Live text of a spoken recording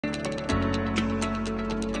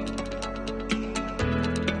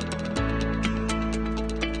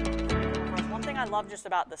love just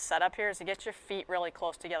about the setup here is to get your feet really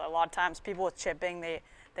close together. A lot of times people with chipping, they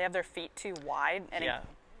have their feet too wide. And yeah,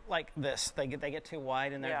 like this, they get too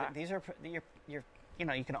wide, and yeah. these are you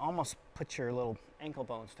know, you can almost put your little ankle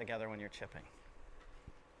bones together when you're chipping.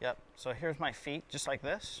 Yep. So here's my feet, just like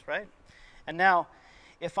this, right? And now,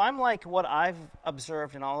 if I'm like what I've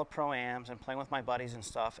observed in all the pro-ams and playing with my buddies and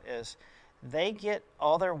stuff, is they get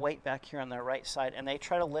all their weight back here on their right side and they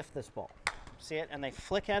try to lift this ball. See it? And they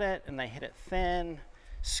flick at it and they hit it thin,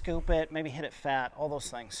 scoop it, maybe hit it fat, all those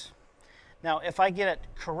things. Now, if I get it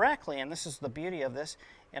correctly, and this is the beauty of this,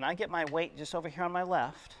 and I get my weight just over here on my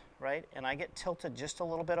left, right, and I get tilted just a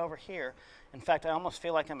little bit over here, in fact, I almost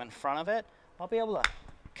feel like I'm in front of it, I'll be able to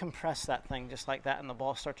compress that thing just like that and the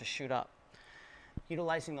ball start to shoot up.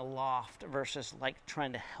 Utilizing the loft versus like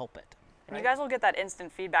trying to help it. And you guys will get that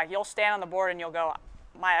instant feedback. You'll stand on the board and you'll go,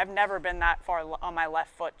 I've never been that far on my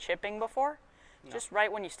left foot chipping before. No. Just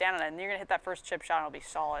right when you stand on it, and you're going to hit that first chip shot and it'll be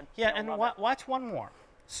solid. Yeah, and watch one more.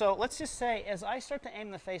 So let's just say, as I start to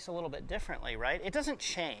aim the face a little bit differently, right? It doesn't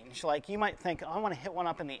change. Like you might think, oh, I want to hit one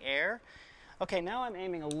up in the air. Okay, now I'm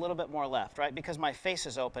aiming a little bit more left, right? Because my face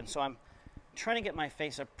is open, so I'm trying to get my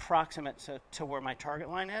face approximate to where my target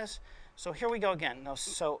line is. So here we go again. No,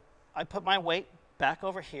 so I put my weight back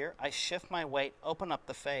over here. I shift my weight, open up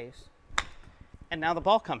the face, and now the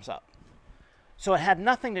ball comes up. So it had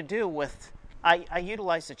nothing to do with, I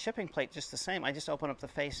utilized the chipping plate just the same. I just opened up the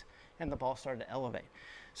face and the ball started to elevate.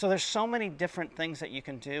 So there's so many different things that you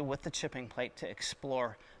can do with the chipping plate to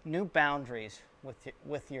explore new boundaries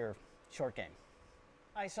with your short game.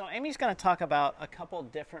 All right, so Amy's going to talk about a couple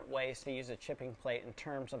different ways to use a chipping plate in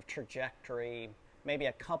terms of trajectory, maybe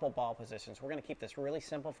a couple ball positions. We're going to keep this really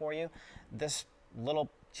simple for you. This little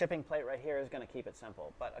chipping plate right here is going to keep it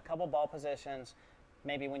simple, but a couple ball positions,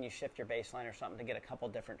 maybe when you shift your baseline or something to get a couple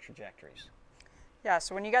different trajectories. Yeah,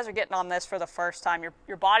 so when you guys are getting on this for the first time,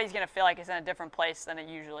 your body's going to feel like it's in a different place than it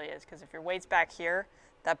usually is, because if your weight's back here,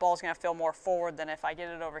 that ball's going to feel more forward than if I get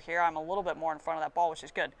it over here. I'm a little bit more in front of that ball, which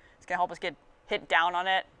is good. It's going to help us get hit down on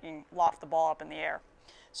it and loft the ball up in the air.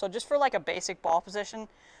 So just for like a basic ball position,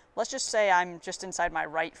 let's just say I'm just inside my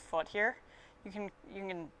right foot here. You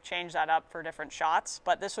can change that up for different shots,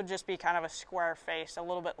 but this would just be kind of a square face, a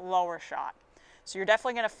little bit lower shot. So you're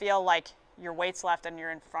definitely going to feel like your weight's left and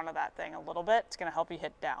you're in front of that thing a little bit. It's going to help you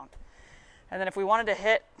hit down. And then if we wanted to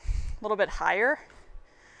hit a little bit higher,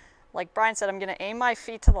 like Brian said, I'm going to aim my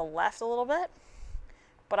feet to the left a little bit,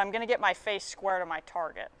 but I'm going to get my face square to my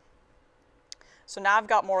target. So now I've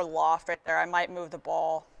got more loft right there. I might move the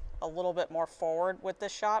ball a little bit more forward with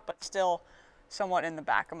this shot, but still somewhat in the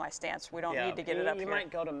back of my stance. We don't need to get it up here. You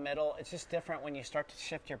might go to middle. It's just different when you start to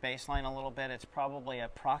shift your baseline a little bit. It's probably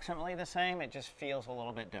approximately the same. It just feels a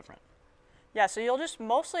little bit different. Yeah, so you'll just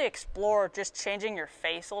mostly explore just changing your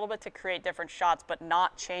face a little bit to create different shots, but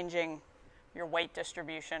not changing your weight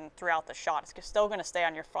distribution throughout the shot. It's still going to stay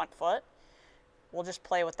on your front foot. We'll just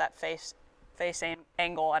play with that face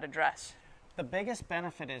angle at address. The biggest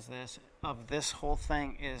benefit of this whole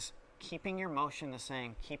thing is keeping your motion the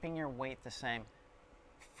same, keeping your weight the same,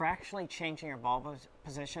 fractionally changing your ball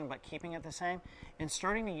position but keeping it the same, and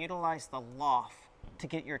starting to utilize the loft to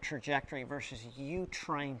get your trajectory versus you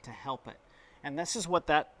trying to help it. And this is what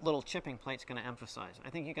that little chipping plate's going to emphasize. I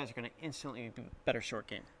think you guys are going to instantly be better short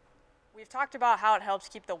game. We've talked about how it helps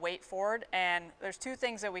keep the weight forward, and there's two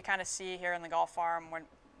things that we kind of see here in the golf farm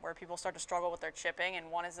where people start to struggle with their chipping,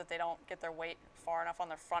 and one is that they don't get their weight far enough on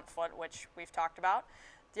their front foot, which we've talked about.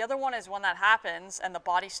 The other one is when that happens and the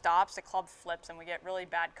body stops, the club flips, and we get really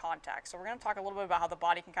bad contact. So we're going to talk a little bit about how the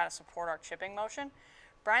body can kind of support our chipping motion.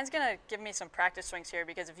 Brian's going to give me some practice swings here,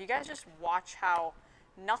 because if you guys just watch how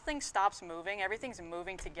nothing stops moving, everything's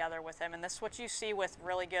moving together with him, and this is what you see with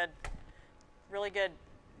really good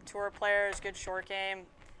tour players, good short game.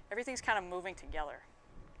 Everything's kind of moving together.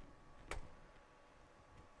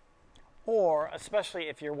 Or, especially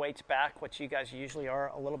if your weight's back, which you guys usually are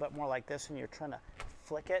a little bit more like this, and you're trying to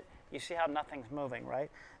flick it, you see how nothing's moving,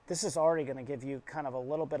 right? This is already going to give you kind of a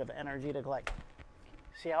little bit of energy to like,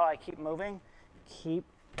 see how I keep moving? Keep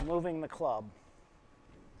moving the club.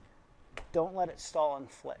 Don't let it stall and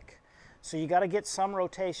flick. So you got to get some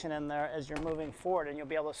rotation in there as you're moving forward, and you'll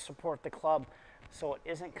be able to support the club so it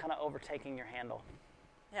isn't kind of overtaking your handle.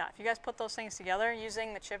 Yeah, if you guys put those things together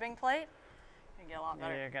using the chipping plate, you get a lot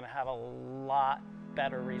better. You're going to have a lot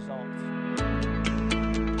better results.